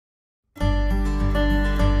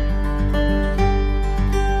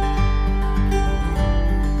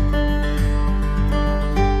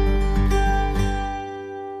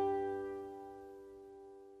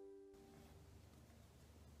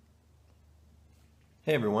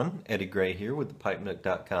Hey everyone, Eddie Gray here with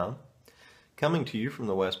thepipenook.com, coming to you from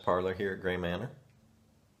the West Parlor here at Gray Manor.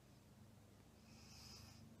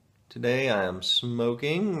 Today I am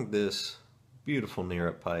smoking this beautiful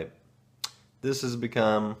Near-Up pipe. This has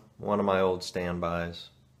become one of my old standbys.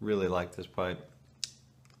 Really like this pipe.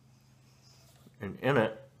 And in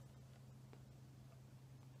it,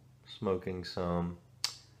 smoking some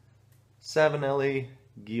Savinelli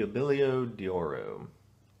Giabilio d'Oro,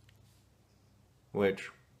 which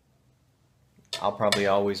I'll probably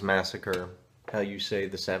always massacre how you say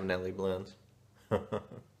the Savinelli blends. But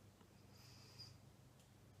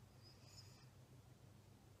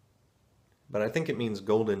I think it means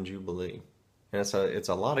Golden Jubilee. And it's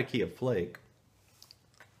a lot of Kia flake.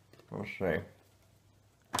 Let's see.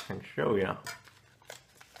 I can show you.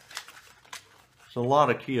 It's a lot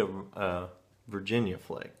of Kia Virginia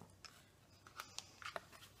flake.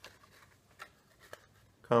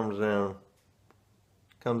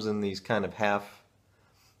 Comes in these kind of half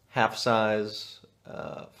size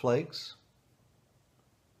flakes.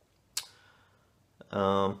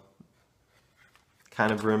 Kind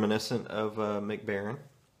of reminiscent of McBaron,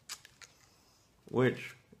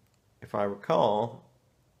 which, if I recall,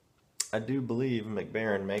 I do believe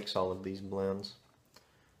McBaron makes all of these blends.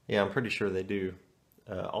 Yeah, I'm pretty sure they do.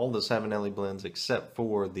 All the Savinelli blends except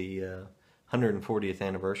for the 140th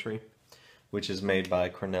anniversary, which is made by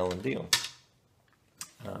Cornell and Deal.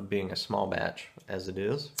 Being a small batch as it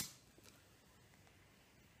is.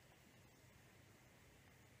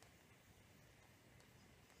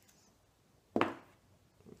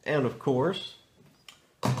 And of course,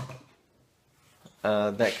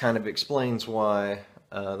 that kind of explains why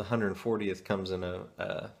the 140th comes in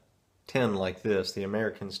a tin like this, the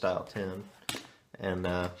American style tin, and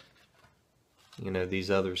you know,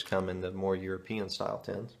 these others come in the more European style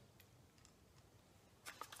tins.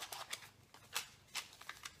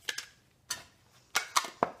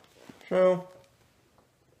 So,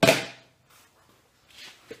 I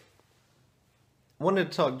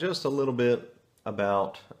wanted to talk just a little bit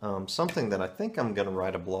about something that I think I'm going to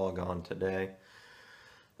write a blog on today.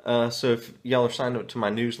 So if y'all are signed up to my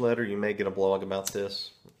newsletter, you may get a blog about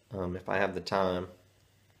this if I have the time.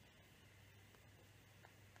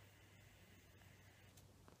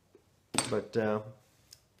 But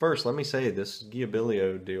first, let me say this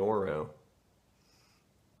Giabilio d'Oro.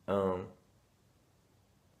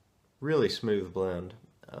 Really smooth blend.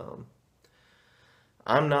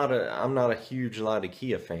 I'm not a huge Lotta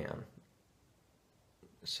Kia fan.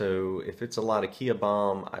 So if it's a lot of Kia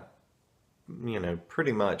Bomb, I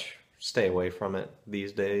pretty much stay away from it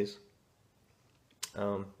these days.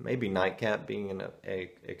 Maybe Nightcap being an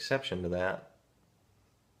exception to that,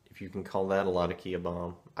 if you can call that a lot of Kia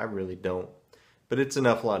Bomb. I really don't, but it's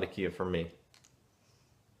enough Lotta Kia for me.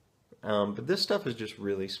 But this stuff is just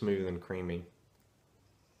really smooth and creamy.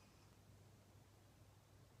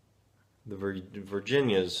 The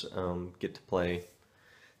Virginias get to play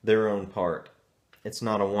their own part. It's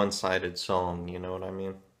not a one-sided song, you know what I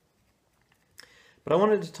mean? But I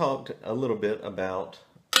wanted to talk a little bit about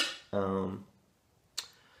the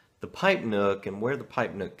pipe nook and where the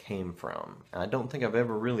pipe nook came from. I don't think I've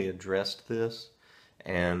ever really addressed this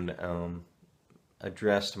and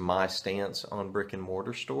addressed my stance on brick and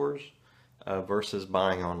mortar stores versus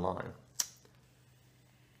buying online.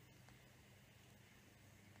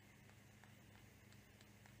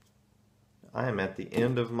 I am at the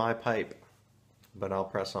end of my pipe, but I'll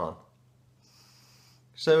press on.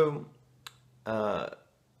 So,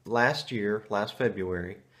 last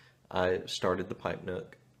February, I started the Pipe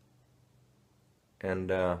Nook.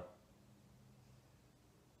 And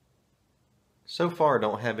so far, I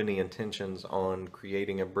don't have any intentions on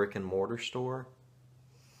creating a brick and mortar store.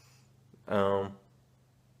 In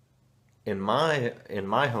my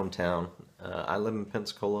hometown, I live in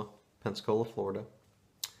Pensacola, Florida.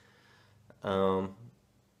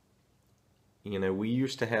 You know, we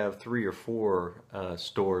used to have 3 or 4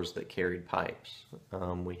 stores that carried pipes.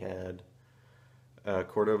 We had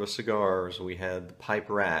Cordova Cigars, we had the Pipe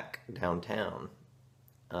Rack downtown,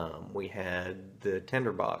 we had the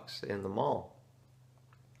Tinderbox in the mall.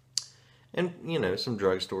 And, you know, some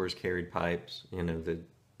drugstores carried pipes, you know, the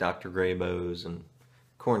Dr. Graybo's and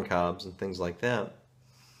Corn Cobs and things like that.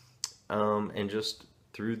 And just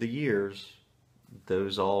through the years,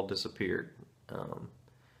 those all disappeared.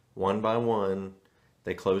 One by one,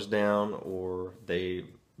 they closed down or they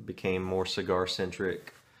became more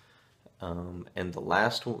cigar-centric. And the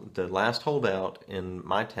last holdout in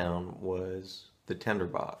my town was the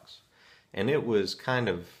Tinderbox. And it was kind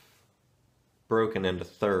of broken into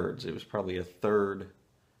thirds. It was probably a third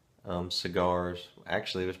cigars.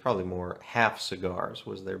 Actually, it was probably more, half cigars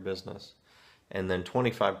was their business. And then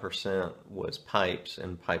 25% was pipes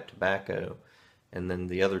and pipe tobacco. And then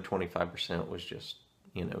the other 25% was just,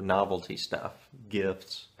 novelty stuff,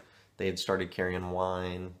 gifts. They had started carrying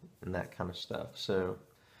wine and that kind of stuff. So,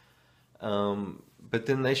 but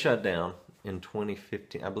then they shut down in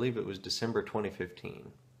 2015. I believe it was December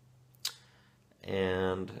 2015.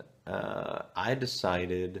 And I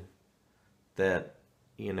decided that,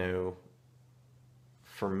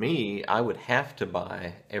 for me, I would have to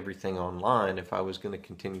buy everything online if I was going to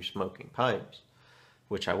continue smoking pipes,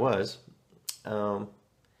 which I was. And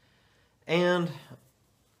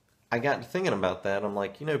I got to thinking about that. I'm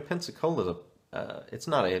like, Pensacola's it's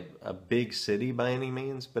not a big city by any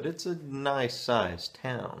means, but it's a nice sized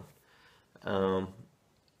town.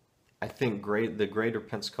 I think the greater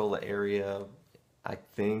Pensacola area, I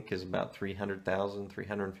think, is about 300,000,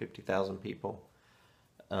 350,000 people.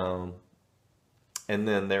 And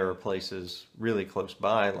then there are places really close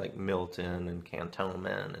by like Milton and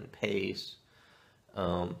Cantonment and Pace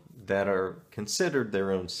that are considered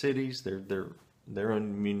their own cities, their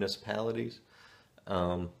own municipalities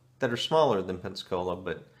that are smaller than Pensacola,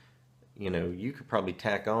 but you could probably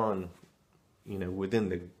tack on,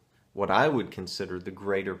 within what I would consider the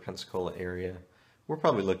greater Pensacola area, we're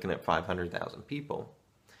probably looking at 500,000 people.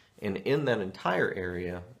 And in that entire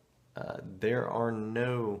area, there are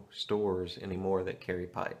no stores anymore that carry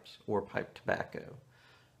pipes or pipe tobacco.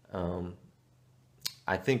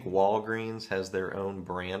 I think Walgreens has their own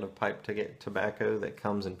brand of pipe tobacco that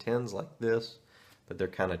comes in tins like this, but they're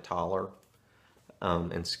kind of taller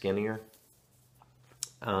and skinnier.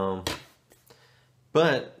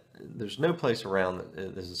 But there's no place around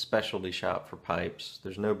that is a specialty shop for pipes.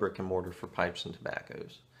 There's no brick and mortar for pipes and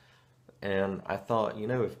tobaccos. And I thought,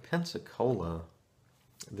 if Pensacola,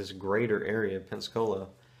 this greater area of Pensacola,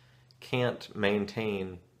 can't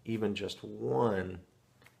maintain even just one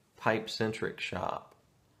pipe-centric shop,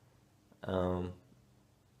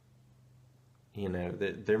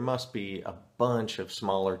 there must be a bunch of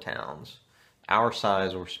smaller towns, our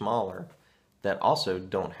size or smaller, that also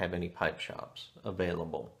don't have any pipe shops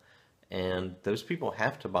available. And those people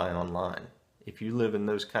have to buy online. If you live in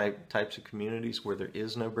those types of communities where there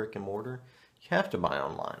is no brick and mortar, you have to buy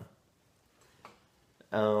online.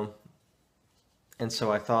 And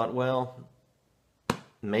so I thought, well,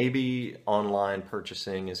 maybe online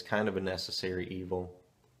purchasing is kind of a necessary evil.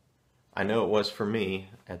 I know it was for me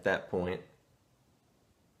at that point.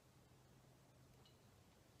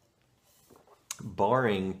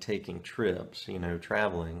 Barring taking trips,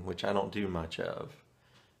 traveling, which I don't do much of,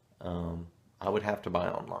 I would have to buy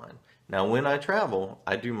online. Now, when I travel,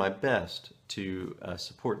 I do my best to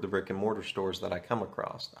support the brick and mortar stores that I come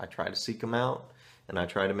across. I try to seek them out, and I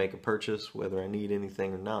try to make a purchase whether I need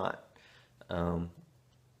anything or not. And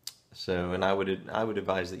I would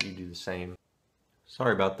advise that you do the same.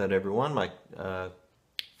 Sorry about that, everyone. My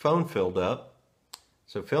phone filled up,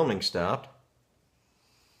 so filming stopped.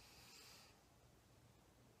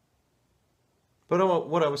 But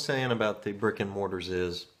what I was saying about the brick and mortars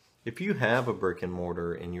is, if you have a brick and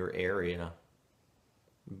mortar in your area,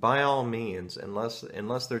 by all means, unless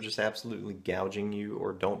they're just absolutely gouging you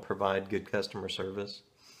or don't provide good customer service,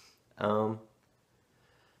 by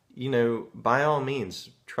all means,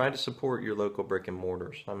 try to support your local brick and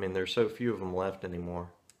mortars. I mean, there's so few of them left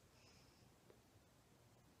anymore.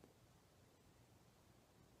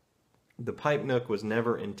 The Pipe Nook was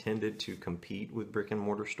never intended to compete with brick and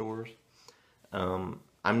mortar stores.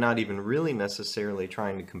 I'm not even really necessarily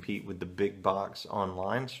trying to compete with the big box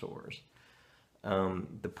online stores.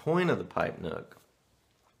 The point of the Pipe Nook,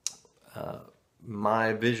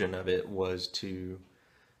 my vision of it was to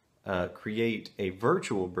create a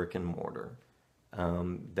virtual brick and mortar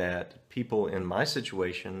that people in my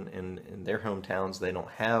situation, in their hometowns, they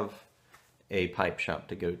don't have a pipe shop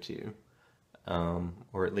to go to,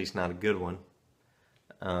 or at least not a good one.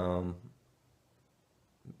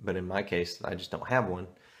 But in my case, I just don't have one.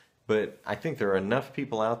 But I think there are enough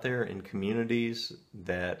people out there in communities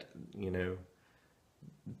that,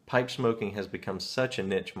 pipe smoking has become such a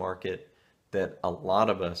niche market that a lot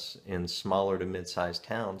of us in smaller to mid-sized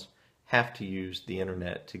towns have to use the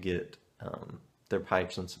internet to get their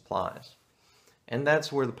pipes and supplies. And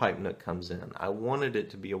that's where the Pipe Nook comes in. I wanted it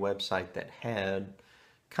to be a website that had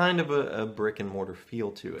kind of a brick and mortar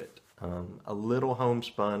feel to it, a little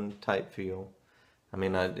homespun type feel. I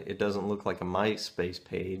mean, it doesn't look like a MySpace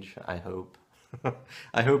page, I hope.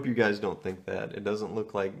 I hope you guys don't think that. It doesn't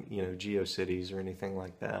look like, GeoCities or anything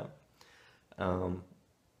like that.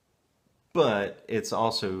 But it's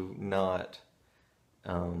also not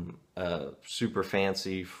a super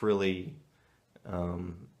fancy, frilly,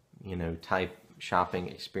 type shopping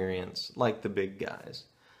experience like the big guys.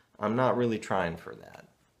 I'm not really trying for that.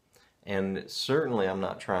 And certainly I'm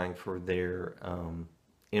not trying for their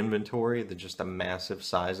inventory, just the massive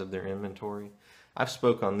size of their inventory. I've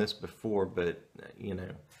spoke on this before, but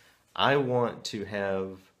I want to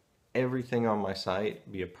have everything on my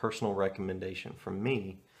site be a personal recommendation from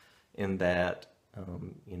me in that,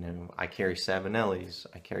 I carry Savinellis,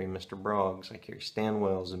 I carry Mr. Broggs, I carry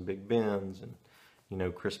Stanwells and Big Bens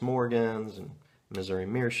and, Chris Morgan's and Missouri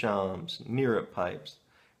Meerschaums, Neerup pipes,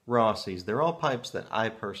 Rossi's. They're all pipes that I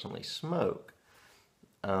personally smoke.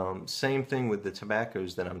 Same thing with the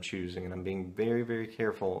tobaccos that I'm choosing, and I'm being very, very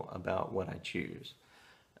careful about what I choose.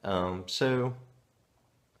 So,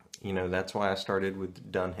 that's why I started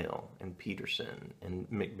with Dunhill and Peterson and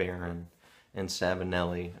McBaron and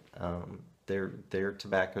Savinelli. They're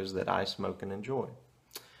tobaccos that I smoke and enjoy.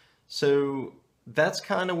 So that's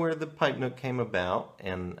kind of where the Pipe Nook came about,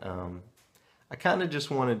 and I kind of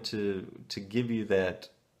just wanted to give you that,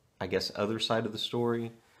 I guess, other side of the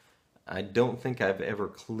story. I don't think I've ever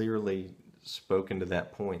clearly spoken to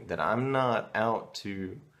that point, that I'm not out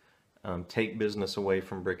to take business away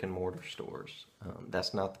from brick and mortar stores.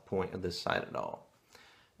 That's not the point of this site at all.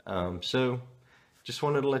 So just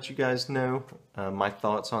wanted to let you guys know my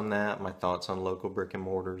thoughts on that, my thoughts on local brick and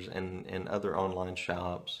mortars and other online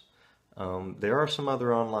shops. There are some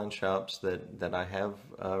other online shops that I have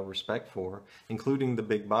respect for, including the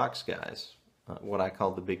big box guys, what I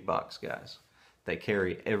call the big box guys. They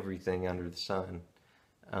carry everything under the sun.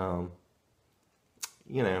 I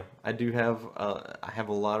do have I have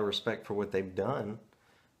a lot of respect for what they've done,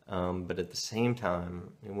 but at the same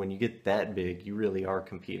time, when you get that big, you really are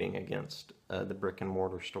competing against the brick and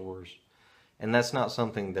mortar stores, and that's not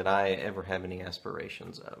something that I ever have any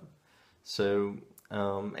aspirations of. So,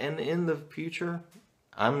 and in the future,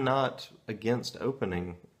 I'm not against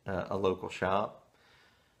opening a local shop.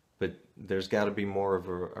 But there's got to be more of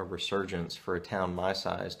a resurgence for a town my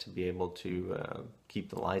size to be able to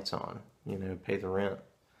keep the lights on, pay the rent.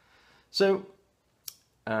 So,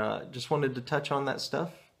 just wanted to touch on that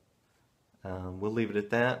stuff. We'll leave it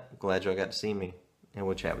at that. Glad y'all got to see me, and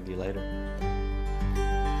we'll chat with you later.